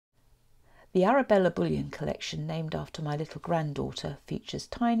The Arabella Bullion collection, named after my little granddaughter, features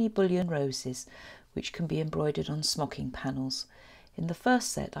tiny bullion roses which can be embroidered on smocking panels. In the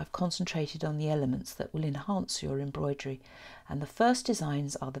first set I've concentrated on the elements that will enhance your embroidery, and the first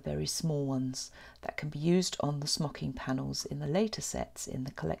designs are the very small ones that can be used on the smocking panels in the later sets in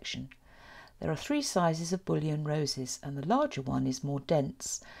the collection. There are 3 sizes of bullion roses, and the larger one is more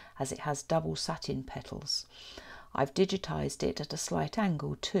dense as it has double satin petals. I've digitised it at a slight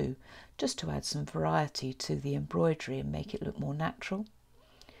angle too, just to add some variety to the embroidery and make it look more natural.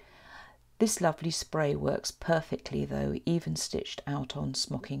 This lovely spray works perfectly though, even stitched out on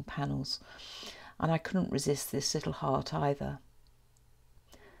smocking panels, and I couldn't resist this little heart either.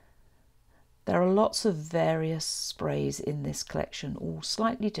 There are lots of various sprays in this collection, all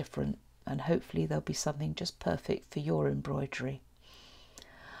slightly different, and hopefully there'll be something just perfect for your embroidery.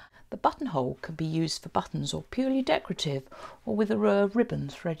 The buttonhole can be used for buttons or purely decorative, or with a row of ribbon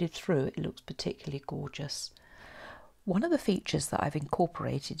threaded through. It looks particularly gorgeous. One of the features that I've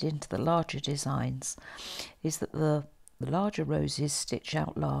incorporated into the larger designs is that the larger roses stitch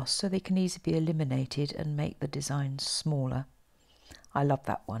out last, so they can easily be eliminated and make the designs smaller. I love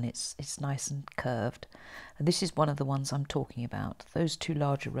that one, it's nice and curved, and this is one of the ones I'm talking about. Those 2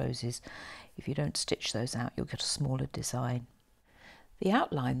 larger roses, if you don't stitch those out, you'll get a smaller design. The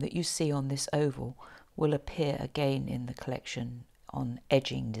outline that you see on this oval will appear again in the collection on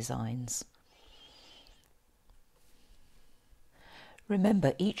edging designs.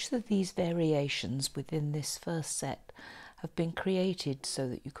 Remember, each of these variations within this first set have been created so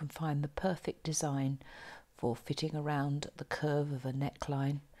that you can find the perfect design for fitting around the curve of a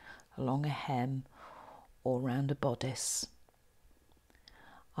neckline, along a hem, or around a bodice.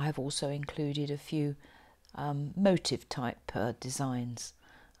 I have also included a few motive type designs,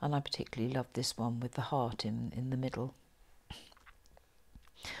 and I particularly love this one with the heart in the middle.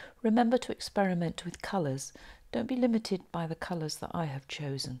 Remember to experiment with colours. Don't be limited by the colours that I have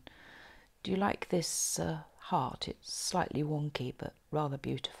chosen. Do you like this heart? It's slightly wonky but rather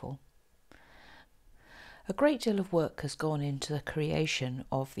beautiful. A great deal of work has gone into the creation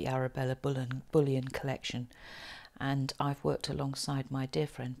of the Arabella Bullion collection, and I've worked alongside my dear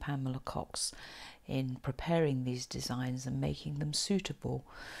friend Pamela Cox in preparing these designs and making them suitable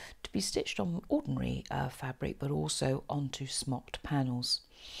to be stitched on ordinary fabric, but also onto smocked panels.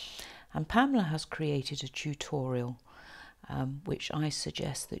 And Pamela has created a tutorial which I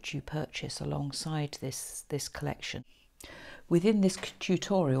suggest that you purchase alongside this collection. Within this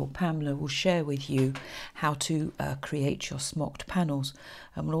tutorial, Pamela will share with you how to create your smocked panels,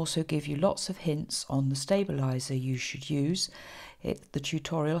 and will also give you lots of hints on the stabiliser you should use. The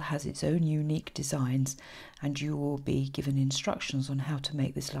tutorial has its own unique designs, and you will be given instructions on how to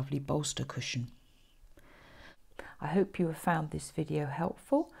make this lovely bolster cushion. I hope you have found this video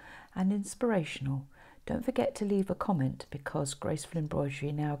helpful and inspirational. Don't forget to leave a comment, because Graceful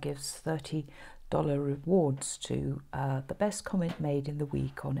Embroidery now gives $30 rewards to the best comment made in the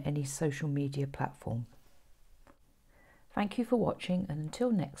week on any social media platform. Thank you for watching, and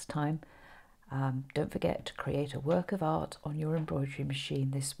until next time, don't forget to create a work of art on your embroidery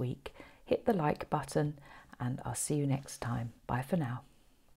machine this week. Hit the like button, and I'll see you next time. Bye for now.